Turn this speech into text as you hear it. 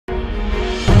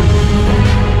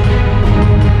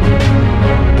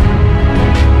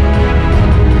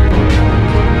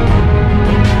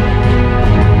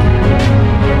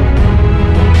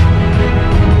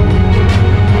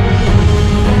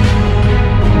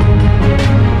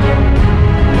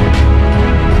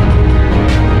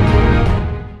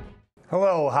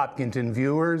Hopkinton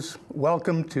viewers,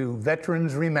 welcome to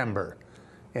Veterans Remember,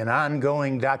 an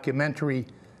ongoing documentary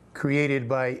created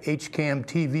by HCAM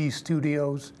TV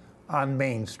studios on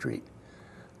Main Street.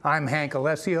 I'm Hank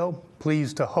Alessio,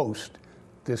 pleased to host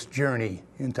this journey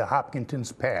into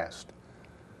Hopkinton's past.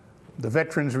 The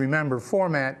Veterans Remember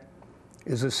format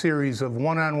is a series of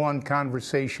one-on-one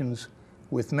conversations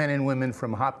with men and women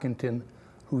from Hopkinton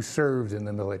who served in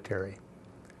the military.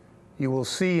 You will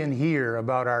see and hear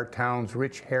about our town's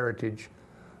rich heritage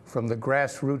from the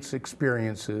grassroots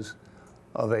experiences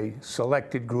of a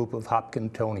selected group of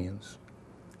Hopkintonians.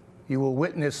 You will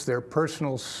witness their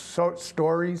personal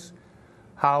stories,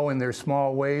 how in their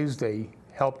small ways they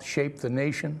helped shape the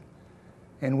nation,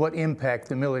 and what impact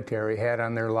the military had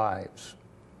on their lives.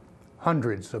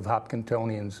 Hundreds of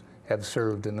Hopkintonians have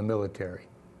served in the military.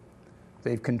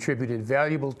 They've contributed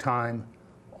valuable time,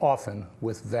 often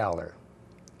with valor.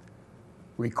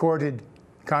 Recorded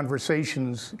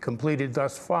conversations completed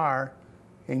thus far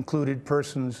included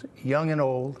persons young and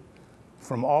old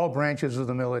from all branches of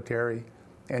the military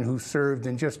and who served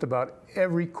in just about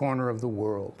every corner of the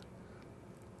world.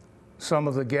 Some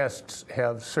of the guests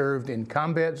have served in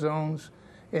combat zones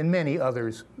and many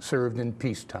others served in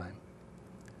peacetime.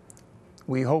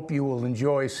 We hope you will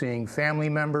enjoy seeing family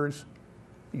members,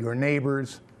 your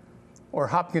neighbors, or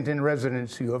Hopkinton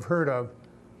residents you have heard of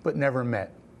but never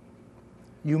met.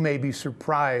 You may be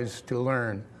surprised to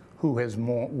learn who has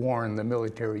worn the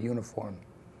military uniform.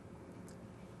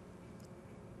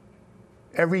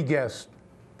 Every guest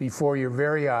before your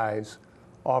very eyes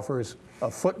offers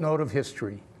a footnote of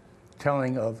history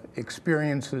telling of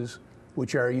experiences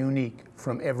which are unique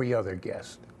from every other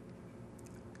guest.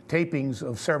 Tapings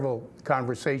of several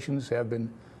conversations have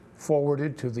been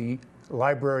forwarded to the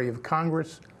Library of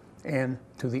Congress and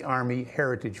to the Army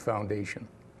Heritage Foundation.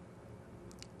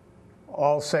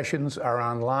 All sessions are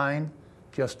online,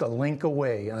 just a link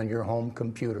away on your home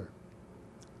computer.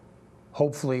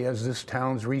 Hopefully, as this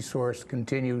town's resource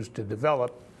continues to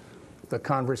develop, the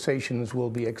conversations will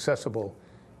be accessible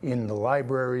in the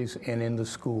libraries and in the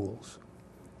schools.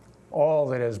 All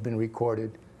that has been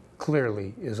recorded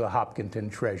clearly is a Hopkinton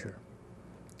treasure.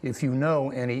 If you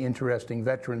know any interesting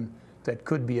veteran that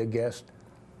could be a guest,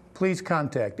 please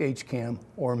contact HCAM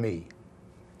or me.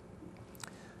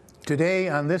 Today,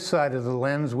 on this side of the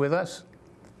lens with us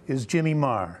is Jimmy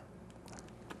Marr,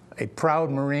 a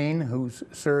proud Marine who's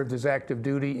served his active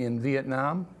duty in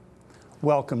Vietnam.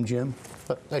 Welcome, Jim.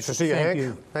 Nice to see you, Hank.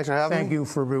 You. Thanks for having me. Thank you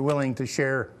for being willing to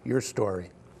share your story.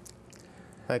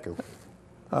 Thank you.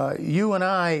 You and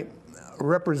I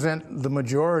represent the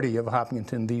majority of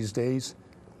Hopkinton these days.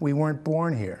 We weren't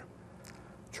born here.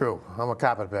 True. I'm a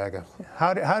carpetbagger.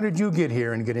 How did you get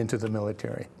here and get into the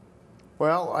military?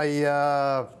 Well,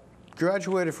 I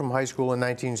graduated from high school in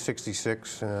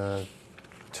 1966, a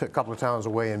couple of towns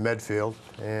away in Medfield,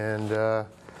 and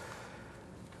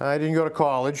I didn't go to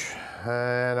college,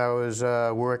 and I was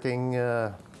working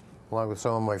along with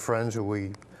some of my friends who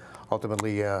we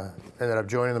ultimately ended up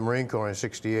joining the Marine Corps in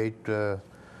 '68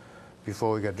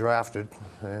 before we got drafted,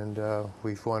 and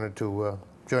we wanted to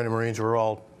join the Marines. We were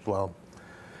all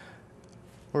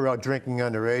out drinking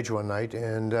underage one night,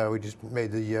 and we just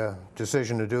made the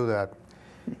decision to do that.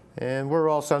 And we're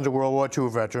all sons of World War II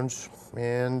veterans,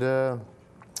 and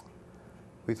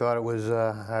we thought it was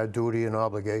our duty and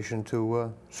obligation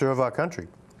to serve our country.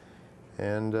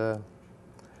 And lo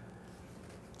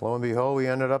and behold, we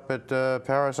ended up at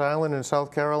Parris Island in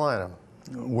South Carolina.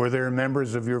 Were there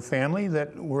members of your family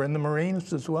that were in the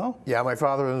Marines as well? Yeah, my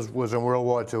father was in World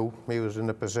War II. He was in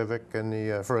the Pacific in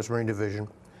the 1st Marine Division.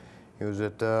 He was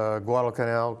at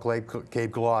Guadalcanal,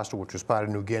 Cape Gloucester, which was part of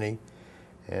New Guinea.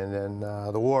 And then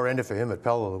the war ended for him at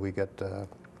Pella. We got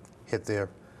hit there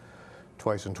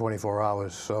twice in 24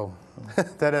 hours. So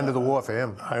that ended the war for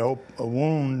him. I hope a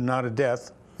wound, not a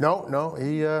death. No,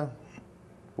 he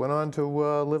went on to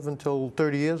live until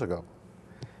 30 years ago.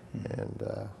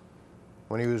 And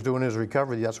when he was doing his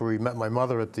recovery, that's where he met my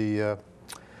mother at the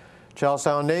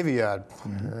Charlestown Navy Yard,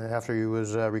 after he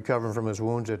was recovering from his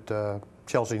wounds at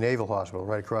Chelsea Naval Hospital,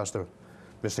 right across the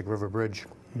Mystic River Bridge.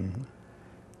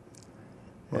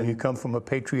 Well, you come from a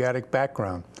patriotic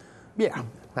background. Yeah,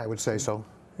 I would say so.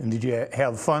 And did you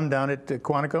have fun down at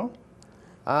Quantico?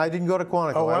 I didn't go to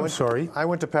Quantico. Oh, I'm sorry. I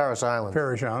went to Parris Island.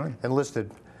 Parris Island.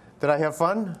 Enlisted. Did I have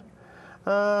fun?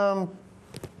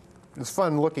 It's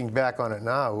fun looking back on it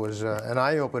now. It was an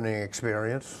eye-opening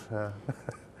experience,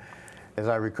 as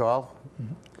I recall.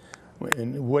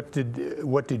 And what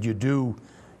did you do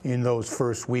in those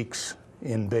first weeks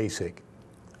in basic?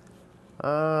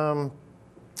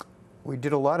 We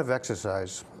did a lot of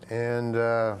exercise, and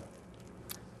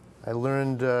I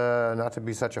learned not to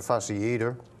be such a fussy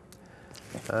eater.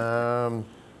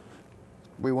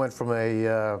 We went from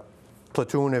a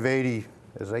platoon of 80,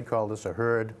 as they called us, a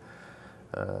herd.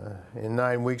 In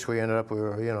 9 weeks, we ended up, we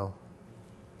were, you know,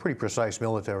 pretty precise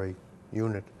military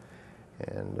unit.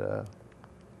 And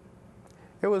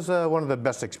it was one of the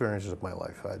best experiences of my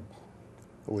life. I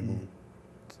wouldn't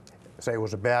say it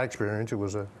was a bad experience. It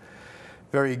was a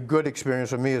very good experience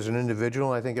for me as an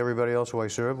individual. I think everybody else who I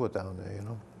served with down there, you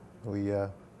know. We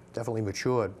definitely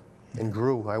matured and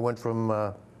grew. I went from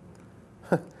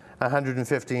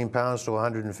 115 pounds to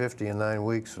 150 in 9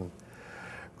 weeks and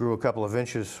grew a couple of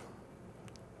inches.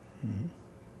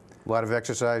 A lot of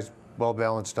exercise,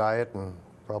 well-balanced diet, and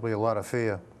probably a lot of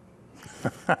fear.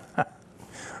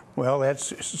 Well,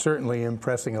 that's certainly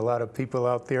impressing a lot of people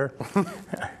out there.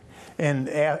 And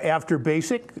after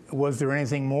basic, was there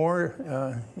anything more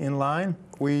in line?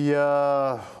 We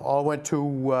all went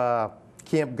to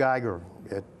Camp Geiger,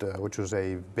 which was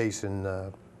a base in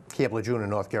Camp Lejeune in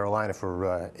North Carolina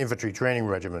for infantry training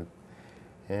regiment.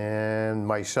 And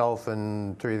myself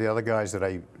and 3 of the other guys that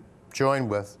I joined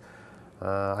with,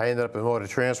 I ended up in motor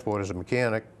transport as a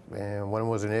mechanic, and one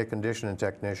was an air conditioning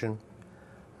technician.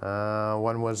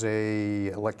 One was a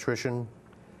electrician.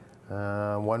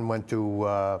 One went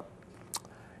to,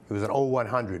 he was an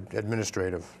 0100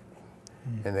 administrative.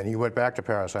 And then he went back to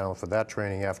Parris Island for that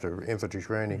training after infantry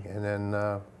training. And then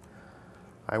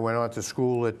I went on to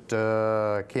school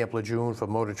at Camp Lejeune for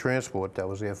motor transport. I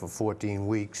was there for 14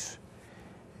 weeks.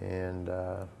 And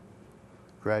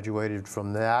graduated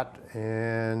from that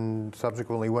and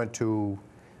subsequently went to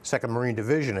 2nd Marine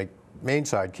Division at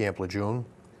Mainside Camp Lejeune.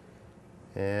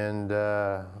 And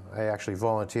I actually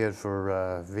volunteered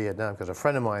for Vietnam because a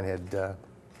friend of mine had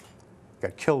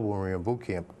got killed when we were in boot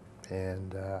camp.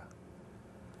 And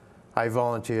I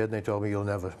volunteered, and they told me, you'll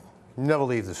never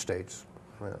leave the States.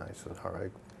 And I said, all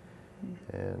right.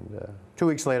 And 2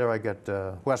 weeks later, I got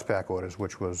Westpac orders,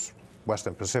 which was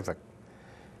Western Pacific.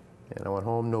 And I went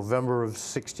home November of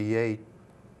 '68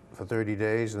 for 30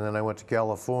 days, and then I went to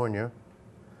California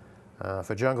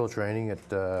for jungle training at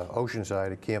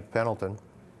Oceanside at Camp Pendleton.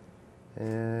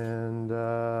 And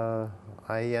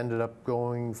I ended up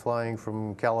flying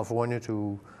from California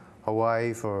to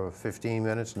Hawaii for 15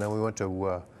 minutes, and then we went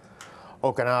to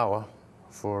Okinawa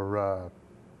for a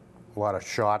lot of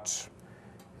shots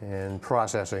and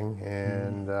processing,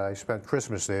 and I spent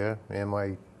Christmas there and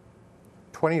my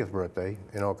 20th birthday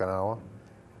in Okinawa.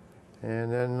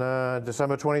 And then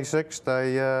December 26th,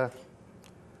 I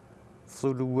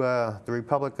flew to the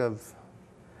Republic of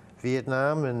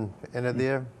Vietnam and ended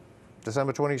there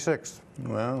December 26th.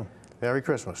 Wow. Merry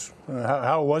Christmas.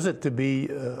 How was it to be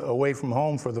away from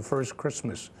home for the first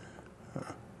Christmas?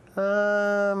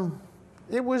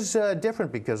 It was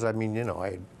different because, I mean, you know,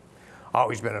 I had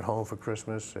always been at home for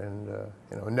Christmas and,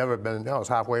 you know, never been, you know, I was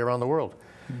halfway around the world.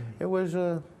 It was,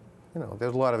 you know,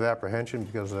 there's a lot of apprehension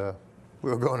because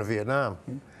we were going to Vietnam.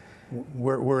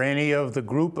 Were any of the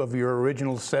group of your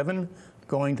original 7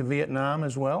 going to Vietnam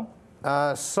as well?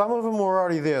 Some of them were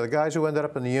already there. The guys who ended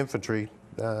up in the infantry,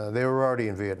 they were already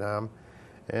in Vietnam.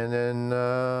 And then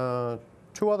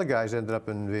 2 other guys ended up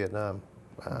in Vietnam.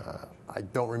 I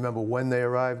don't remember when they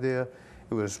arrived there.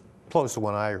 It was close to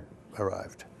when I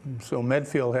arrived. So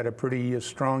Medfield had a pretty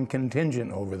strong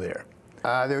contingent over there.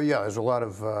 Yeah, there's a lot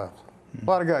of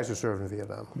guys who served in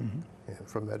Vietnam yeah,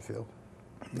 from Medfield,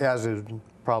 as is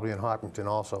probably in Hopkinton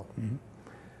also.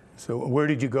 So where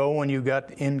did you go when you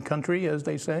got in country, as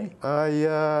they say?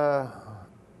 I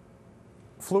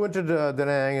flew into Da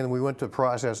Nang and we went to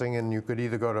processing, and you could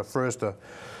either go to 1st or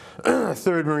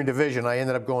 3rd Marine Division. I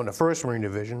ended up going to 1st Marine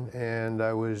Division, and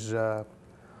I was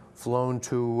flown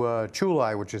to Chu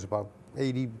Lai, which is about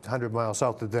 100 miles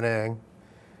south of Da Nang,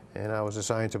 and I was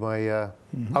assigned to my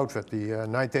outfit, the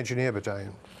 9th Engineer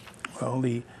Battalion. Well,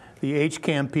 the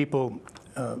HCAM people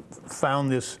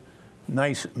found this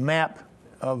nice map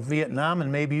of Vietnam,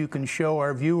 and maybe you can show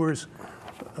our viewers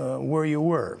where you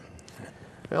were.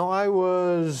 Well, I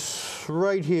was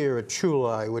right here at Chu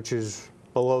Lai, which is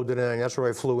below Da Nang. That's where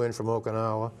I flew in from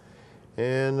Okinawa.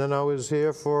 And then I was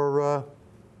here for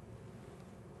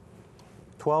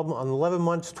 11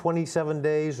 months, 27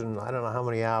 days, and I don't know how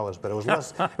many hours, but it was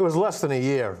less, it was less than a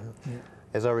year,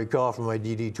 as I recall from my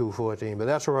DD-214. But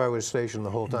that's where I was stationed the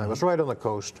whole time. It was right on the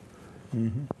coast.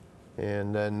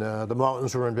 And then the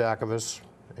mountains were in back of us.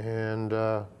 And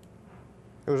it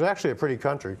was actually a pretty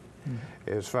country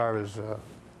as far as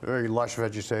very lush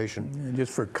vegetation. And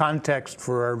just for context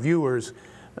for our viewers,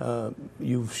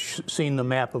 you've seen the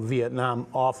map of Vietnam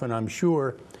often, I'm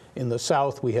sure. In the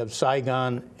south, we have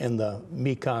Saigon and the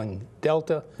Mekong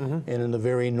Delta, and in the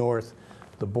very north,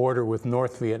 the border with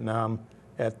North Vietnam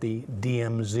at the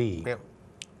DMZ. Yep.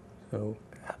 So,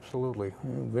 Absolutely.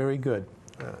 very good.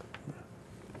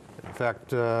 In fact,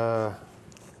 two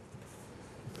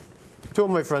of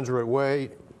my friends were at Way,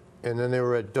 and then they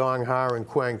were at Dong Ha and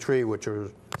Quang Tri, which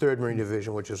are 3rd Marine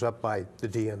Division, which is up by the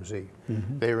DMZ.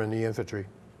 They were in the infantry.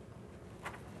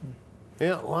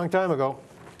 Yeah, a long time ago.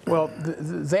 Well,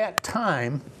 that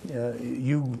time,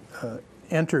 you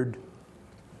entered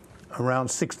around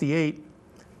 68,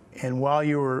 and while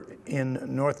you were in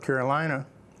North Carolina,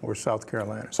 or South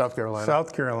Carolina? South Carolina.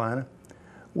 South Carolina,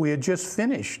 we had just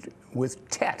finished with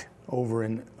TET over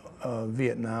in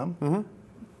Vietnam.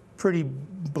 Pretty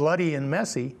bloody and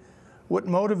messy. What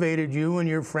motivated you and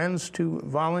your friends to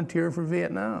volunteer for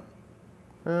Vietnam?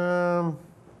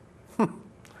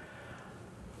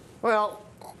 Well,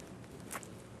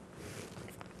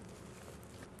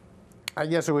 I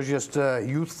guess it was just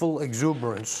youthful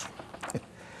exuberance.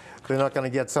 They're not going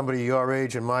to get somebody your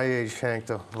age and my age, Hank,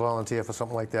 to volunteer for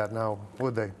something like that now,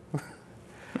 would they?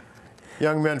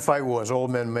 Young men fight wars,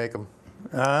 old men make them.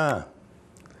 Ah,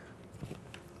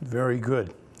 very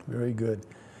good, very good.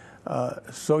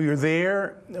 So you're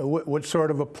there. What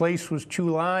sort of a place was Chu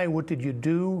Lai? What did you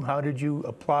do? How did you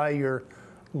apply your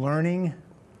learning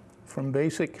from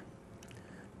basic?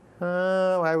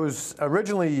 I was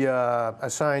originally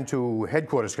assigned to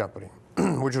headquarters company,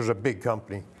 which was a big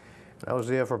company. And I was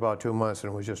there for about 2 months,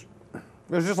 and it was just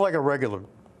like a regular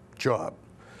job.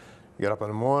 You get up in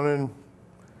the morning,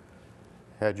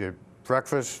 had your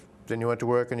breakfast, then you went to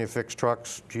work and you fixed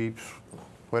trucks, Jeeps,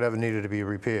 whatever needed to be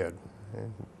repaired.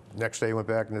 And next day you went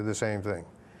back and did the same thing.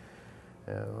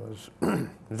 It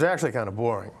was actually kind of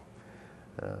boring.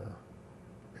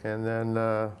 And then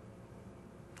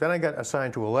I got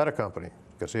assigned to a letter company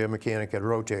because the air mechanic had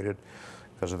rotated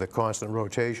because of the constant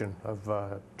rotation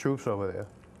of troops over there.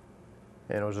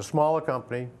 And it was a smaller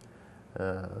company.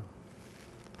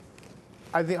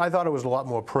 I thought it was a lot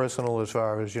more personal as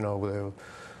far as, you know, with a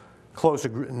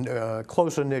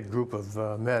closer knit group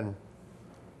of men.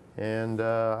 And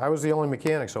I was the only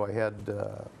mechanic, so I had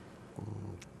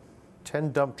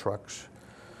 10 dump trucks,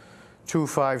 2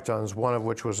 5-tons, one of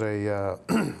which was a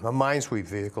minesweep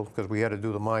vehicle, because we had to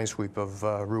do the minesweep of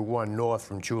Route 1 north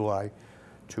from Chu Lai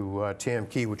to Tam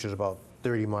Key, which is about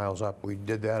 30 miles up. We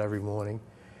did that every morning.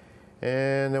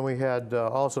 And then we had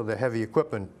also the heavy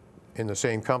equipment in the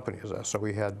same company as us. So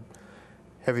we had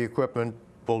heavy equipment,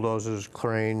 bulldozers,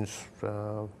 cranes,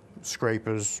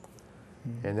 scrapers,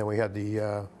 and then we had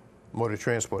the motor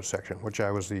transport section, which I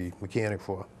was the mechanic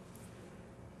for.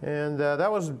 And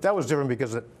that was different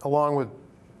because along with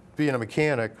being a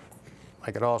mechanic,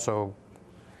 I could also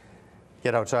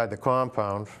get outside the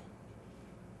compound,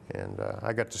 and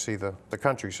I got to see the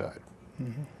countryside.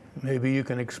 Maybe you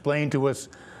can explain to us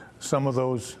some of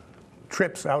those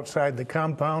trips outside the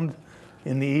compound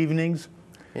in the evenings?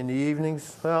 In the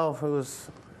evenings, well,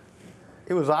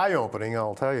 it was eye-opening,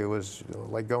 I'll tell you. It was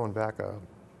like going back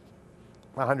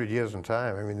 100 years in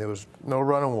time. I mean, there was no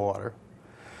running water.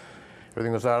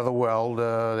 Everything was out of the weld.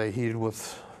 They heated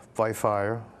by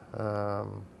fire.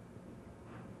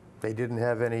 They didn't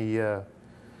have any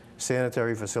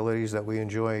sanitary facilities that we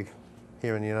enjoy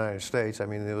here in the United States. I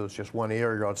mean, there was just one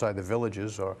area outside the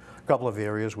villages, or a couple of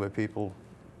areas where people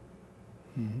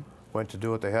went to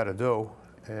do what they had to do,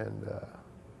 and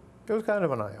it was kind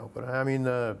of an eye-opener. I mean,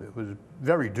 it was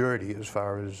very dirty as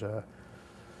far as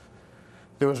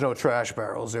there was no trash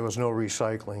barrels, there was no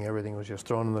recycling. Everything was just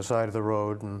thrown on the side of the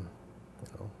road, and you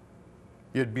know,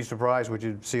 you'd be surprised what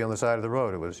you'd see on the side of the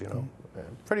road. It was, you know, a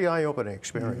pretty eye-opening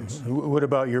experience. What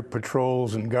about your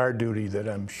patrols and guard duty that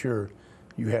I'm sure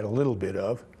you had a little bit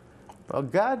of? Well,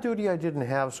 guard duty I didn't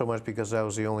have so much because I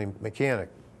was the only mechanic,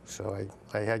 so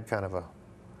I had kind of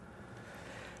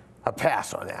a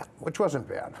pass on that, which wasn't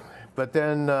bad. But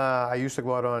then I used to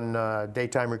go out on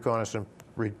daytime reconnaissance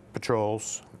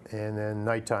patrols, and then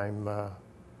nighttime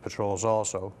patrols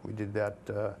also. We did that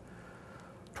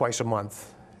twice a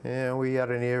month. And we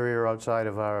had an area outside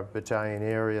of our battalion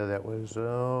area that was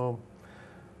 2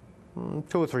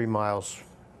 or 3 miles.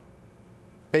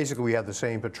 Basically, we had the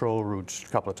same patrol routes a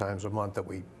couple of times a month that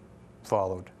we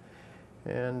followed.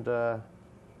 And that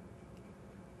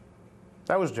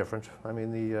was different. I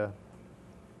mean, the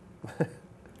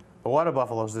water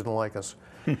buffaloes didn't like us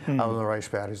out in the rice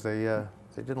paddies. They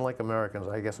didn't like Americans.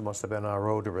 I guess it must have been our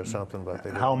odor or something, but they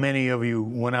didn't. How many of you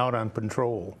went out on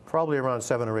patrol? Probably around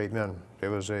 7 or 8 men. There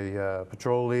was a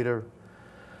patrol leader,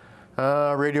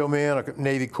 radio man, a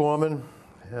Navy corpsman,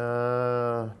 2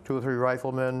 or 3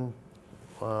 riflemen,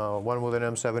 one with an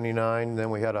M79. Then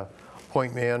we had a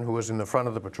point man who was in the front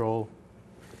of the patrol.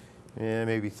 yeah,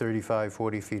 maybe 35,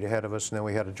 40 feet ahead of us, and then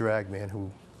we had a drag man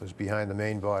who was behind the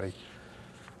main body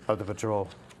of the patrol.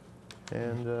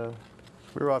 And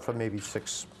we were out for maybe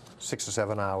six or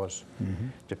 7 hours,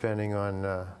 depending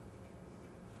on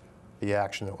the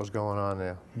action that was going on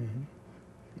there.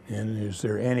 And is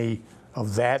there any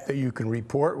of that you can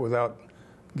report without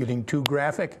getting too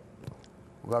graphic?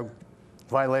 Without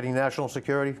violating national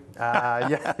security?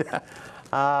 Yeah.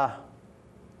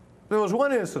 There was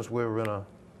one instance where we were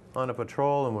on a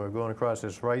patrol and we were going across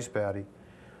this rice paddy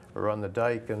or on the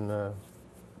dike, and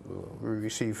we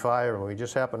received fire, and we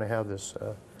just happened to have this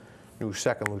new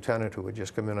second lieutenant who had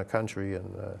just come in the country,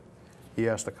 and he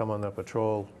asked to come on the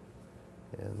patrol.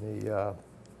 And the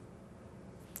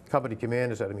company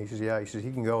commander said to me, he says, yeah, he says,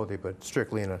 he can go with you, but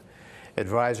strictly in an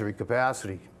advisory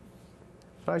capacity.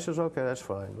 So I says, okay, that's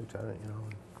fine, Lieutenant, you know.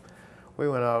 We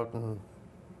went out, and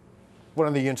one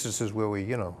of the instances where we,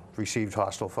 you know, received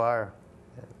hostile fire.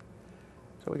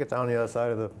 So we get down the other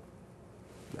side of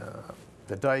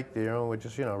the dike, you know, we're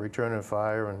just, you know, returning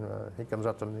fire, and he comes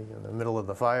up to me in the middle of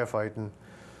the firefight and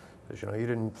says, you know, you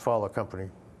didn't follow company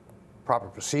proper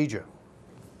procedure.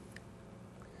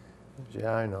 He said,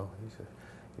 yeah, I know.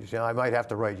 He said, I might have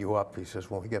to write you up, he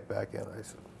says, when we get back in. I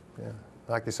said, yeah,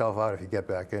 knock yourself out if you get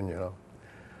back in, you know.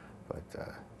 But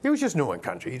he was just new in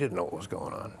country. He didn't know what was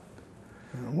going on.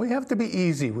 We have to be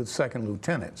easy with second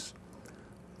lieutenants.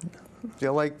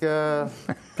 They're like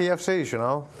PFCs, you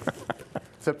know,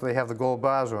 except they have the gold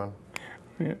bars on.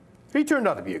 Yeah. He turned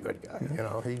out to be a good guy, you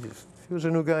know. He was a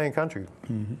new guy in country.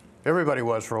 Everybody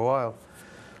was for a while.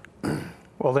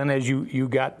 Well, then as you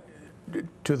got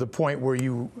to the point where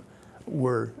you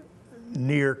were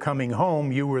near coming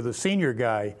home, you were the senior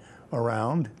guy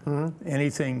around.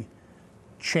 Anything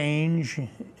change?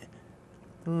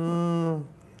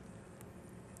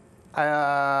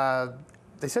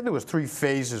 They said there was 3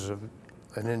 phases of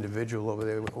an individual over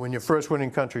there. When you first went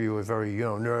in country, you were very, you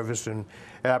know, nervous and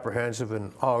apprehensive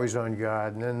and always on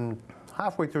guard. And then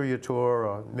halfway through your tour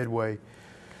or midway, you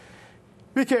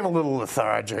became a little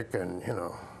lethargic and, you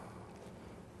know,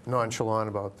 nonchalant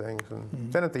about things.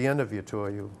 And then at the end of your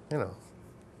tour, you know,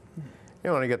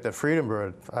 you want to get the freedom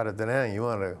bird out of Da Nang. You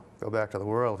want to go back to the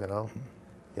world, you know,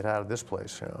 get out of this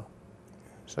place, you know.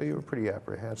 So you were pretty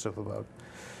apprehensive about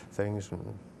things. And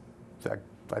in fact,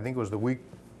 I think it was the week,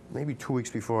 maybe 2 weeks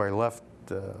before I left,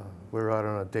 we were out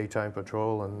on a daytime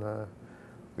patrol, and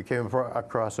we came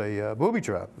across a booby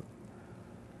trap.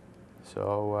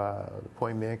 So the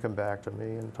point man came back to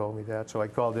me and told me that. So I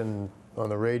called in on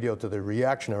the radio to the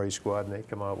reactionary squad, and they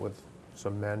come out with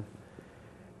some men.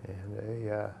 And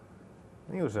they, I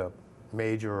think it was a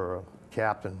major or a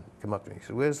captain, come up to me. He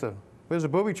said, where's the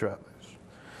booby trap? I said,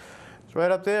 it's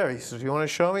right up there. He says, you want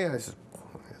to show me? I said,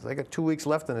 I got 2 weeks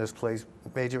left in this place,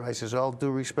 Major. I says, all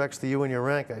due respects to you and your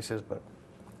rank. I says, but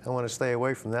I want to stay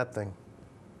away from that thing.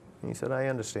 And he said, I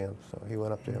understand. So he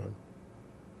went up there. And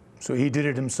So he did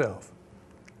it himself?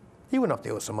 he went up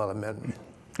there with some other men.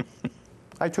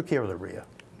 I took care of the rear.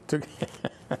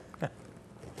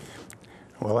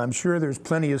 Well, I'm sure there's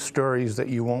plenty of stories that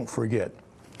you won't forget.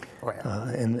 Oh, yeah.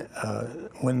 And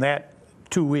when that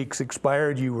 2 weeks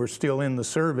expired, you were still in the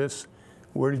service.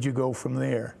 Where did you go from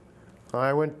there?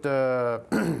 I went flew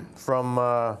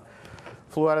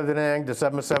out of Da Nang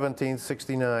December 17th,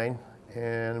 69,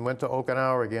 and went to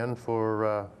Okinawa again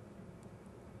for,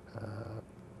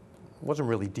 wasn't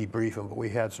really debriefing, but we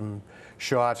had some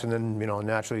shots, and then, you know,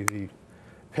 naturally the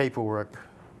paperwork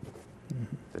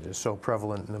that is so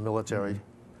prevalent in the military.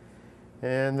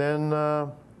 And then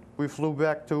we flew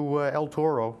back to El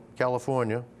Toro,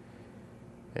 California,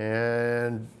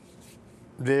 and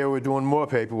there we're doing more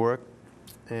paperwork.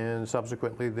 And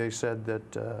subsequently, they said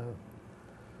that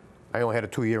I only had a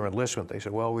 2-year enlistment. They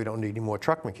said, well, we don't need any more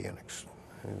truck mechanics.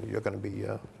 You're going to be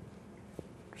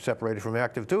separated from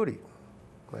active duty.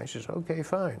 And I said, okay,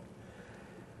 fine.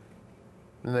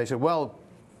 And they said, well,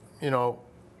 you know,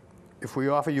 if we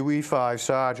offer you E5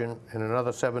 sergeant and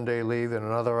another 7-day leave and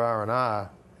another R&R,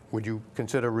 would you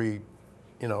consider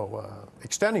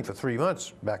extending for 3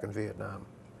 months back in Vietnam?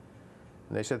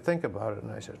 And they said, think about it.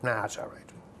 And I said, nah, it's all right.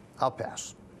 I'll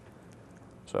pass.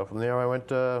 So from there, I went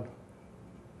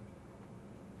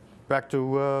back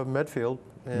to Medfield,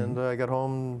 and I got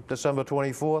home December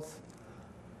 24th,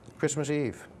 Christmas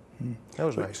Eve. That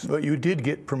was nice. But you did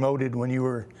get promoted when you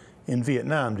were in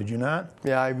Vietnam, did you not?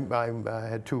 Yeah, I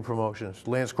had 2 promotions,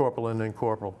 Lance Corporal and then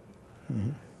Corporal.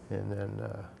 And then,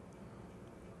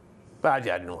 but I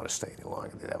didn't want to stay any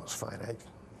longer. That was fine.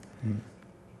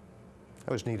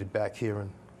 I was needed back here in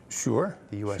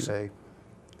the USA. Sure.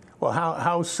 Well,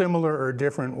 how similar or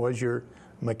different was your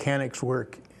mechanics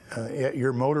work at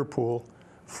your motor pool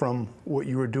from what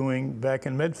you were doing back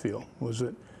in Medfield? Was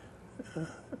it?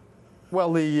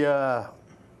 Well, the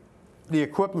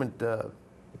equipment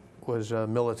was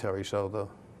military, so the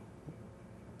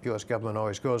U.S. government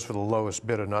always goes for the lowest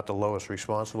bidder, not the lowest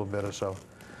responsible bidder. So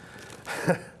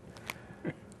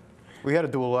we had to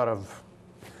do a lot of,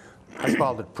 I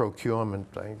called it procurement.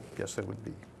 I guess it would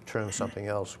be termed something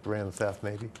else, grand theft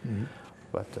maybe. Mm-hmm.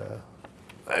 But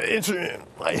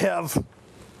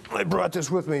I brought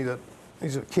this with me, that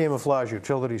these are camouflage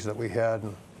utilities that we had.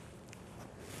 And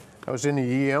I was in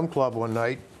the EM club one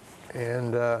night,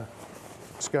 and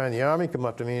this guy in the Army came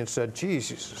up to me and said, geez,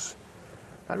 he says,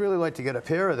 I'd really like to get a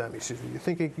pair of them. He says, you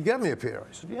think you can get me a pair?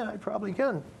 I said, yeah, I probably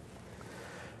can.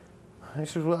 I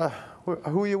said, well,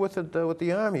 who are you with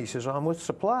the Army? He says, I'm with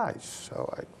supplies.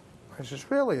 So I says,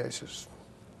 really? I says,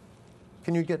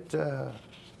 can you get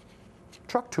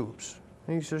truck tubes?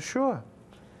 And he says, sure.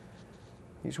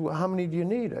 He said, well, how many do you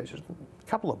need? I said, a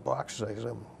couple of boxes. I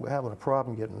said, we're having a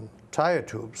problem getting tire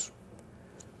tubes.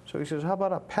 So he says, how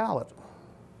about a pallet?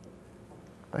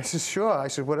 I said, sure. I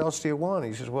said, what else do you want?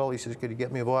 He says, well, he says, could you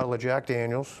get me a bottle of Jack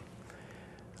Daniels?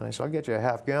 And I said, I'll get you a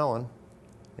half gallon.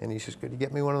 And he says, could you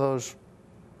get me one of those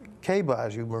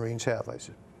K-bars you Marines have? I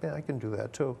said, yeah, I can do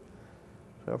that too.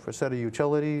 So for a set of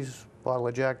utilities, a bottle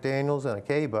of Jack Daniels, and a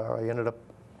K-bar, I ended up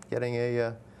getting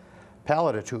a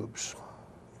pallet of tubes.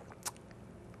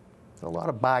 A lot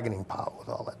of bargaining power with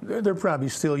all that. They're probably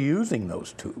still using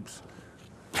those tubes.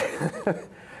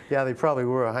 Yeah, they probably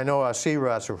were. I know our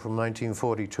C-rots were from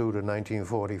 1942 to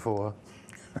 1944.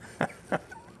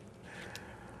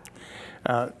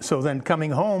 So then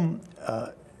coming home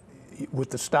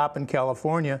with the stop in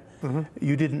California, mm-hmm.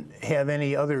 you didn't have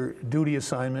any other duty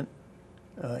assignment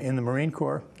in the Marine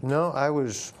Corps? No, I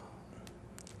was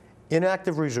in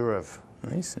active reserve.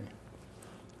 I see.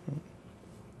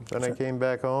 Then I came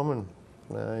back home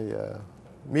and I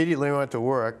immediately went to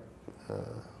work.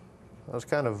 I was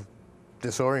kind of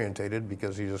disorientated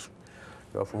because you just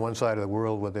go from one side of the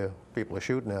world where the people are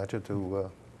shooting at you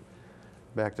to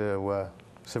back to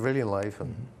civilian life.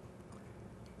 And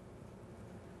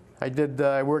mm-hmm.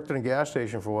 I worked in a gas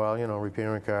station for a while, you know,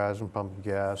 repairing cars and pumping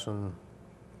gas, and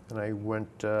I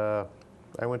went to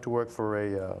work for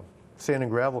a sand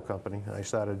and gravel company. I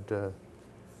started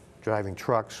driving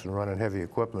trucks and running heavy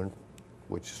equipment,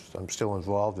 which I'm still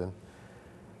involved in.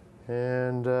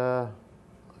 And I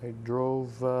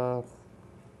drove for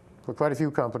quite a few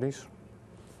companies.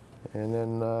 And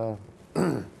then,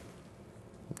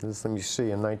 let me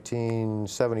see, in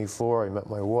 1974, I met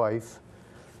my wife.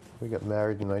 We got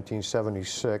married in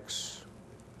 1976.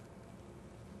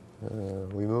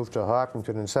 We moved to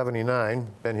Hopkinton in '79,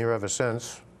 been here ever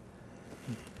since.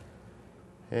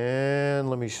 And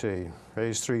let me see,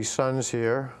 raised 3 sons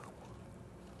here.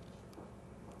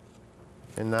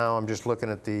 And now I'm just looking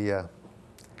at the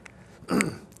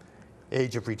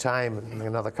age of retirement in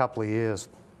another couple of years.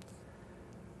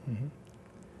 Mm-hmm.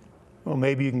 Well,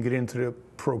 maybe you can get into the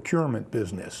procurement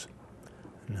business.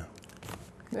 No.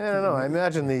 I don't know. I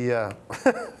imagine the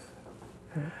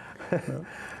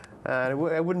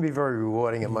it wouldn't be very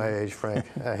rewarding at my age,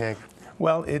 Hank.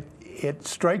 Well, it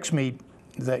strikes me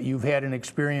that you've had an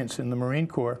experience in the Marine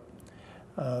Corps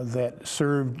that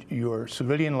served your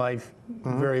civilian life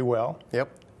mm-hmm. very well. Yep.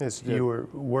 You were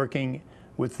working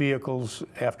with vehicles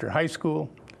after high school.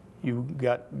 You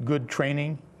got good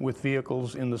training with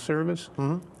vehicles in the service.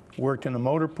 Mm-hmm. Worked in a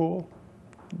motor pool.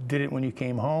 Did it when you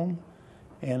came home.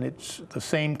 And it's the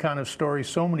same kind of story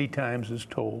so many times is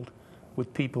told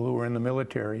with people who are in the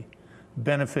military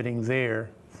benefiting there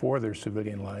for their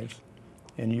civilian lives.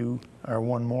 And you are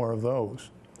one more of those.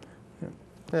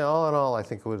 Yeah, all in all, I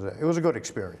think it was a good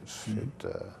experience.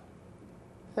 Mm-hmm.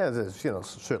 Yeah, there's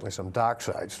certainly some dark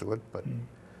sides to it, but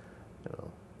mm-hmm.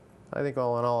 I think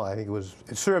all in all, I think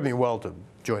it served me well to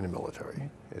join the military.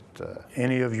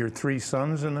 Any of your 3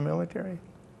 sons in the military?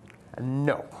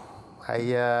 No,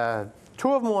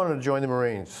 2 of them wanted to join the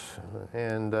Marines,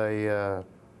 and I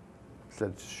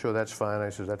said, sure, that's fine. I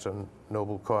said, that's a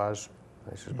noble cause.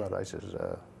 I said, but I said,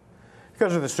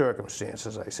 because of the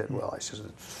circumstances, I said, well, I said,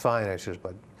 it's fine. I said,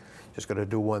 but just got to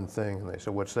do one thing. And they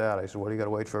said, what's that? I said, well, you got to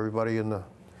wait for everybody in the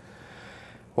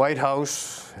White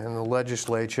House and the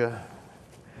legislature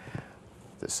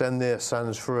to send their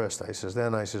sons first. I says,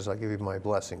 then I says, I'll give you my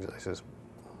blessings. I says,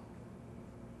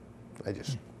 I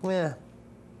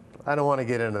don't want to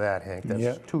get into that, Hank.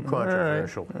 That's too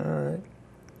controversial. All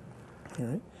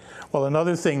right. Well,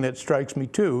 another thing that strikes me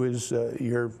too is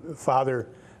your father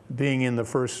being in the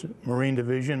 1st Marine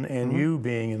Division and mm-hmm. you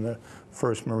being in the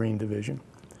 1st Marine Division.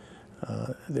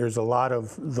 There's a lot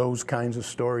of those kinds of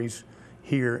stories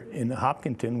here in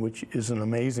Hopkinton, which is an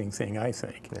amazing thing, I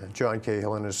think. Yeah, John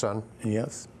Cahill and his son.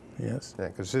 Yes, yes. Yeah,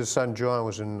 because his son John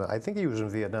was in, I think he was in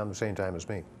Vietnam the same time as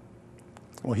me.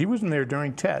 Well, he wasn't there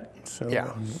during TET, so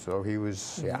Yeah, so he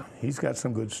was, yeah. he's got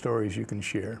some good stories you can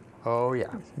share. Oh,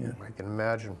 yeah, I can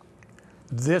imagine.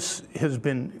 This has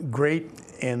been great,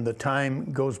 and the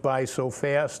time goes by so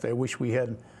fast. I wish we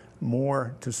had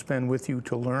more to spend with you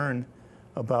to learn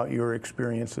about your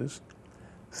experiences.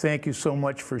 Thank you so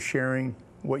much for sharing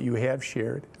what you have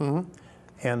shared.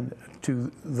 And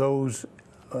to those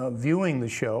viewing the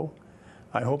show,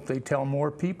 I hope they tell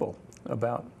more people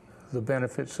about the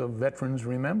benefits of Veterans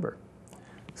Remember.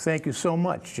 Thank you so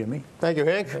much, Jimmy. Thank you,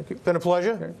 Hank. Thank you. Been a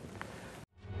pleasure. Okay.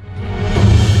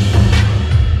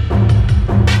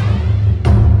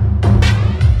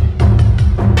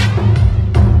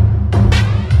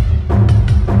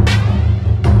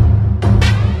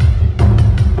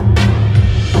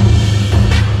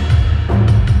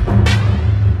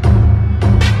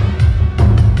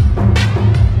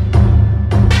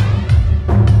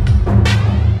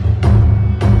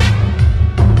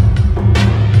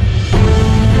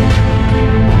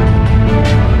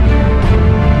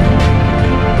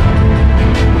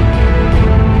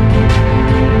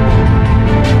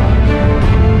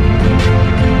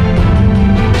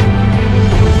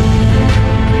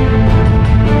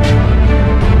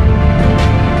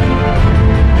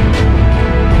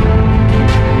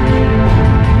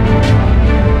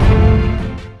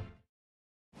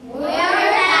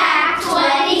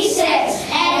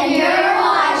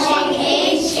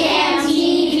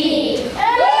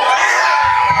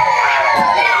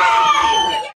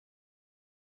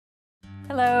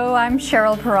 I'm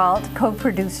Cheryl Peralt,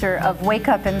 co-producer of Wake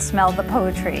Up and Smell the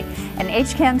Poetry, an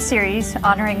HCAM series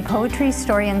honoring poetry,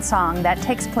 story, and song that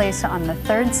takes place on the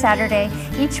third Saturday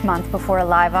each month before a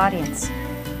live audience.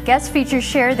 Guest features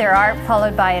share their art,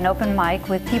 followed by an open mic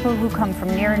with people who come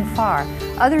from near and far.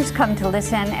 Others come to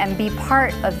listen and be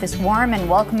part of this warm and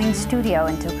welcoming studio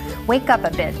and to wake up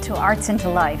a bit to arts and to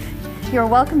life. You're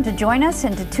welcome to join us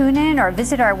and to tune in or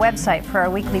visit our website for our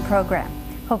weekly program.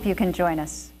 Hope you can join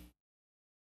us.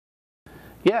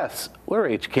 Yes, we're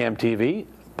HCAM TV,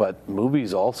 but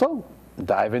movies also.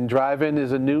 Dive-In Drive-In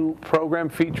is a new program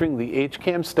featuring the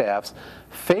HCAM staff's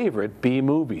favorite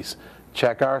B-movies.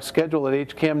 Check our schedule at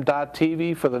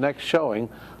hcam.tv for the next showing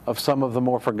of some of the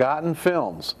more forgotten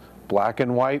films. Black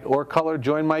and white or color,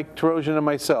 join Mike Terosian and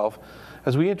myself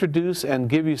as we introduce and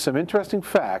give you some interesting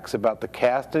facts about the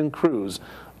cast and crews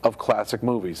of classic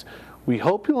movies. We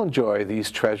hope you'll enjoy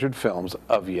these treasured films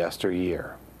of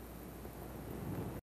yesteryear.